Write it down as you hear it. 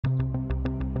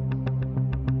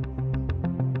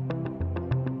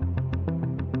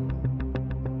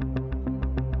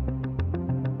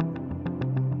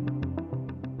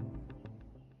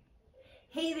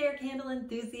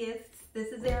enthusiasts. This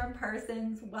is Erin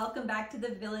Parsons. Welcome back to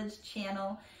the Village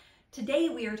channel. Today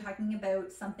we are talking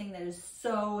about something that is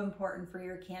so important for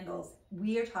your candles.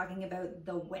 We are talking about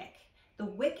the wick. The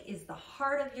wick is the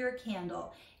heart of your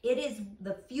candle. It is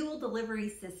the fuel delivery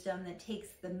system that takes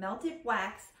the melted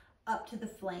wax up to the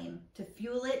flame to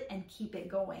fuel it and keep it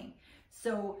going.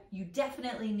 So you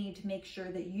definitely need to make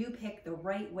sure that you pick the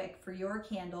right wick for your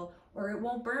candle or it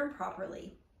won't burn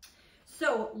properly.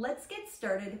 So let's get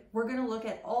started. We're going to look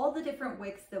at all the different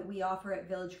wicks that we offer at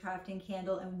Village Crafting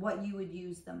Candle and what you would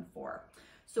use them for.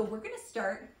 So we're going to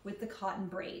start with the cotton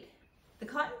braid. The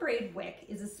cotton braid wick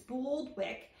is a spooled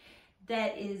wick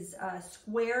that is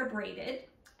square braided,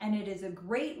 and it is a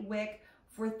great wick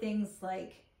for things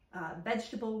like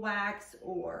vegetable wax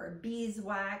or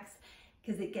beeswax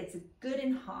because it gets good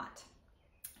and hot.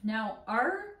 Now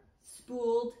our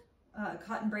spooled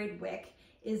cotton braid wick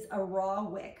is a raw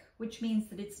wick, which means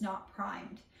that it's not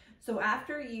primed. So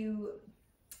after you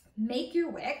make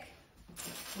your wick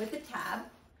with a tab,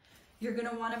 you're going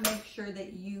to want to make sure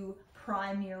that you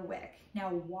prime your wick. Now,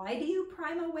 why do you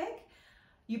prime a wick?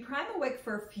 You prime a wick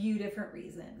for a few different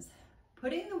reasons.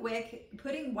 Putting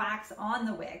wax on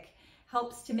the wick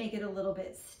helps to make it a little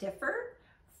bit stiffer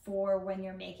for when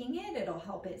you're making it. It'll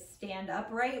help it stand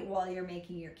upright while you're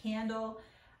making your candle.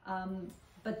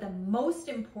 But the most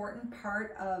important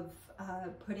part of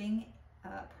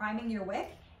priming your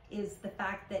wick is the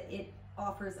fact that it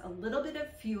offers a little bit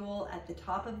of fuel at the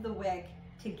top of the wick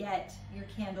to get your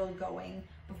candle going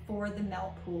before the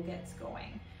melt pool gets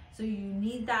going. So you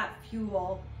need that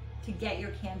fuel to get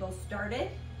your candle started,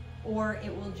 or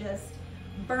it will just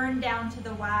burn down to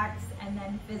the wax and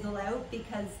then fizzle out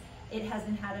because it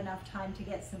hasn't had enough time to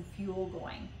get some fuel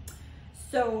going.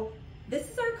 So this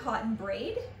is our cotton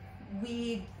braid.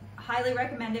 We highly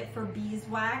recommend it for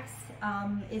beeswax.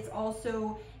 It's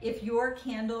also, if your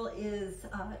candle is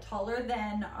taller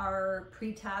than our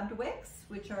pre-tabbed wicks,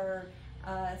 which are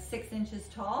 6 inches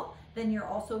tall, then you're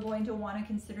also going to want to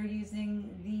consider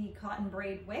using the cotton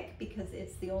braid wick because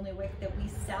it's the only wick that we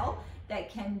sell that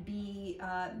can be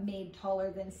made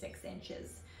taller than 6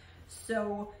 inches.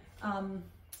 So,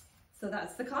 so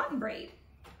that's the cotton braid.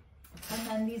 And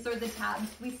then these are the tabs.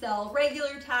 We sell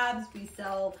regular tabs, we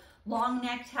sell long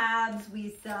neck tabs,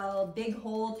 we sell big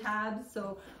hole tabs.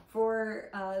 So for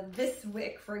this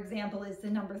wick, for example, is the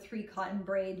number 3 cotton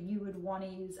braid, you would want to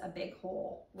use a big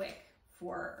hole wick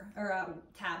or a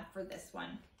tab for this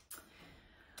one.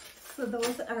 So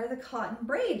those are the cotton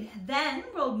braid. Then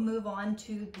we'll move on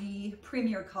to the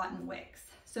Premier Cotton wicks.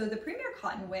 So the Premier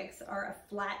Cotton wicks are a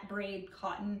flat braid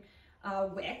cotton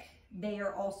wick. They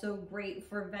are also great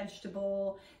for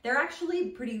vegetable. They're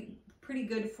actually pretty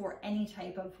good for any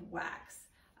type of wax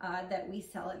that we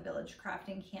sell at Village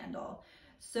Crafting Candle.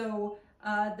 So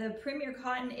the Premier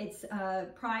Cotton, it's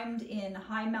primed in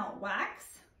high melt wax.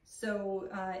 So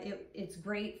it's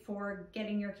great for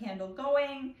getting your candle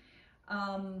going.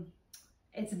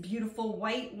 It's a beautiful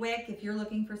white wick. If you're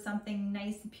looking for something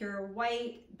nice and pure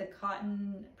white, the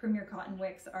Premier Cotton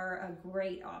wicks are a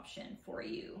great option for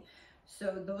you.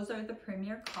 So those are the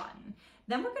Premier Cotton.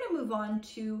 Then we're going to move on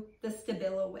to the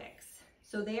Stabilo wicks.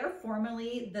 So they are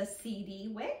formerly the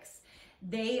CD wicks.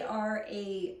 They are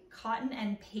a cotton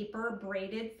and paper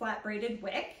braided, flat braided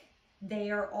wick.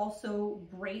 They are also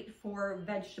great for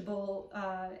vegetable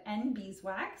and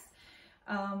beeswax.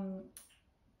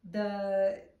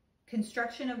 The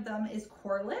construction of them is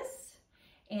coreless,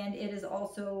 and it is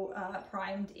also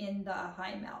primed in the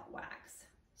high melt wax.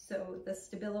 So the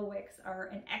Stabilo wicks are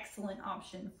an excellent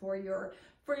option for your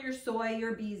soy,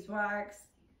 your beeswax,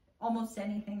 almost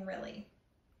anything really.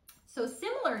 So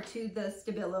similar to the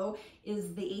Stabilo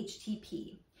is the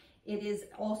HTP. It is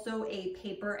also a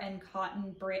paper and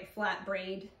cotton flat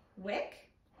braid wick.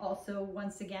 Also,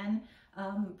 once again,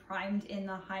 primed in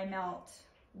the high melt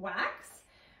wax.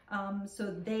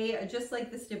 So they, just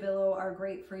like the Stabilo, are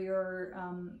great for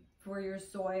your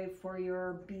soy, for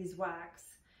your beeswax,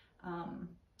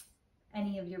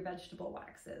 any of your vegetable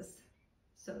waxes.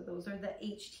 So those are the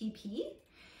HTP.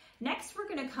 Next, we're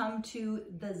going to come to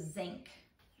the zinc.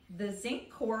 The zinc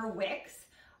core wicks.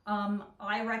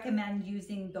 I recommend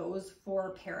using those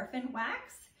for paraffin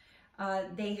wax.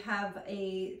 They have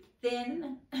a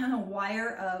thin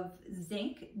wire of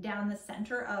zinc down the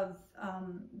center of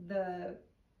the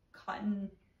cotton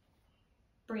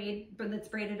braid that's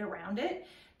braided around it.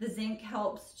 The zinc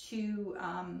helps to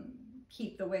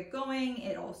keep the wick going.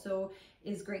 It also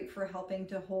is great for helping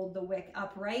to hold the wick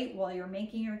upright while you're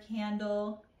making your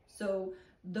candle. So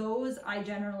those I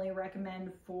generally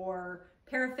recommend for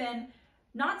paraffin.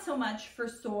 Not so much for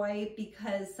soy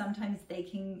because sometimes they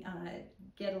can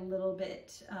get a little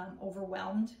bit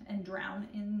overwhelmed and drown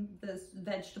in the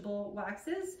vegetable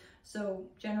waxes. So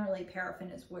generally paraffin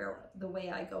is the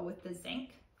way I go with the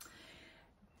zinc.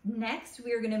 Next,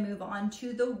 we are going to move on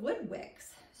to the wood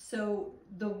wicks. So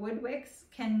the wood wicks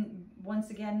can once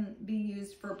again be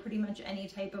used for pretty much any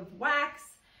type of wax.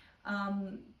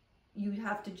 You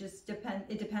have to just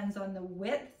it depends on the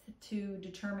width to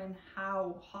determine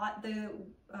how hot the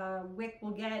wick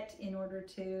will get in order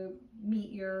to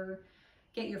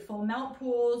get your full melt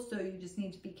pool. So you just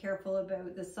need to be careful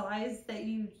about the size that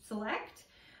you select.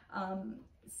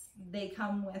 They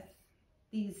come with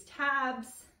these tabs,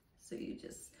 so you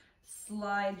just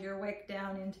slide your wick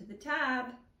down into the tab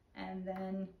and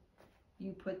then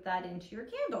you put that into your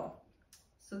candle.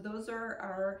 So those are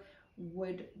our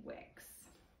wood wicks.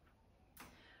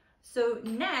 So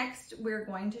next we're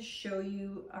going to show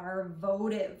you our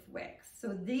votive wicks. So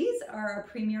these are a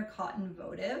Premier Cotton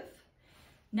votive.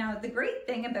 Now the great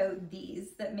thing about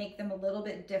these that make them a little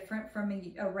bit different from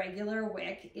a regular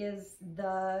wick is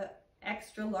the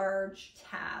extra large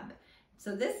tab.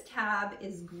 So this tab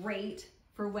is great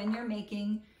for when you're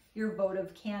making your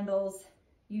votive candles.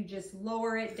 You just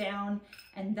lower it down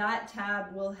and that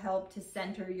tab will help to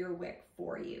center your wick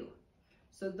for you.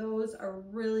 So those are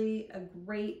really a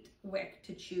great wick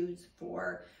to choose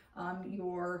for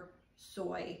your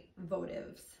soy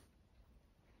votives.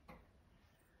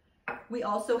 We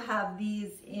also have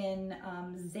these in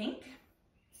zinc.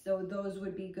 So those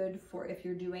would be good for if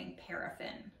you're doing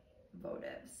paraffin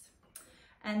votives.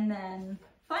 And then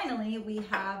finally, we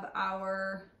have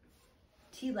our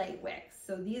tea light wicks.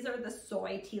 So these are the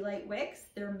soy tea light wicks.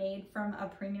 They're made from a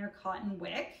Premier Cotton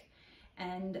wick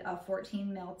and a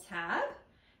 14 mil tab.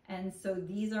 And so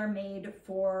these are made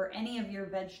for any of your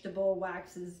vegetable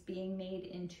waxes being made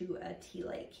into a tea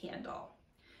light candle.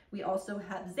 We also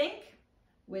have zinc,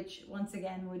 which once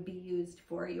again would be used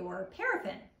for your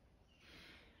paraffin.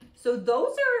 So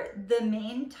those are the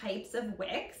main types of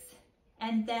wicks.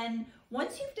 And then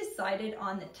once you've decided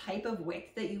on the type of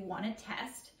wick that you want to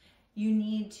test, you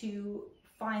need to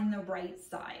find the right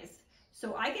size.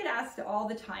 So I get asked all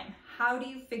the time, how do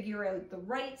you figure out the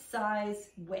right size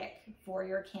wick for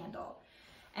your candle?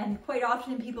 And quite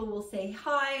often people will say,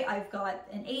 hi, I've got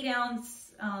an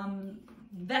 8-ounce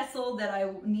vessel that I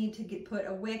need to put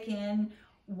a wick in.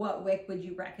 What wick would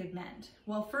you recommend?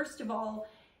 Well, first of all,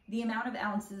 the amount of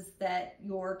ounces that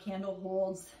your candle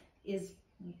holds is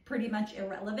pretty much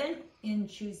irrelevant in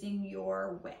choosing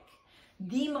your wick.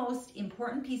 The most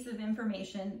important piece of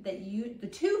information that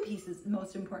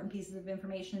most important pieces of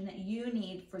information that you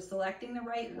need for selecting the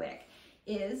right wick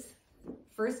is,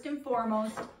 first and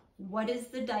foremost, what is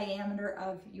the diameter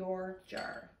of your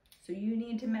jar? So you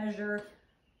need to measure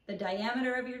the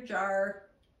diameter of your jar,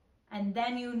 and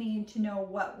then you need to know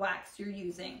what wax you're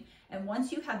using. And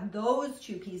once you have those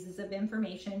two pieces of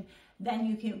information, then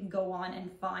you can go on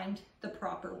and find the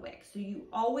proper wick. So you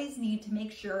always need to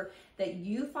make sure that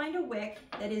you find a wick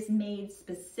that is made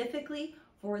specifically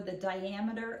for the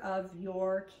diameter of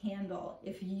your candle.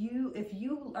 If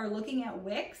you are looking at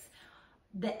wicks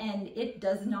and it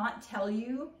does not tell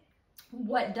you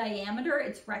what diameter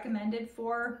it's recommended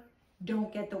for,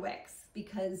 don't get the wicks,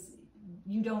 because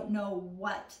you don't know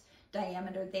what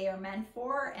diameter they are meant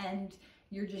for, and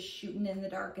you're just shooting in the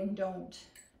dark and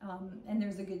and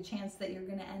there's a good chance that you're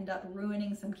going to end up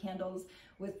ruining some candles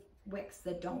with wicks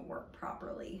that don't work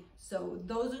properly. So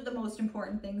those are the most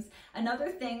important things.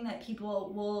 Another thing that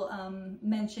people will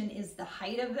mention is the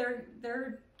height of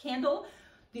their candle.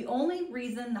 The only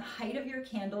reason the height of your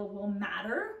candle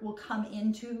will come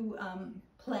into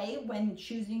play when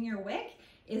choosing your wick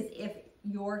is if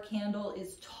your candle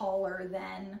is taller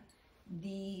than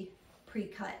the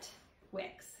pre-cut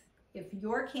wicks. If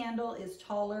your candle is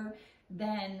taller,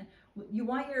 then you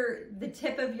want the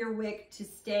tip of your wick to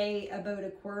stay about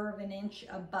 1/4 inch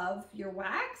above your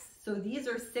wax. So these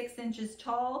are 6 inches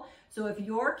tall. So if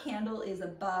your candle is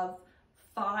above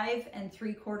 5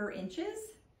 3/4 inches,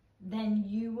 then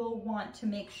you will want to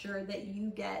make sure that you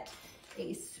get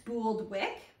a spooled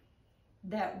wick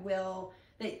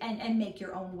and make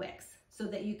your own wicks so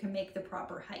that you can make the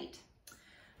proper height.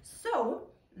 So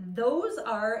those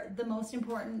are the most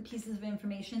important pieces of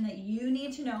information that you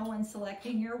need to know when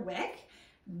selecting your wick.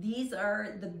 These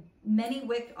are the many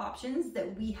wick options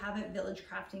that we have at Village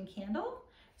Crafting Candle.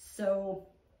 So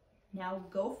now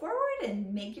go forward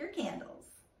and make your candles.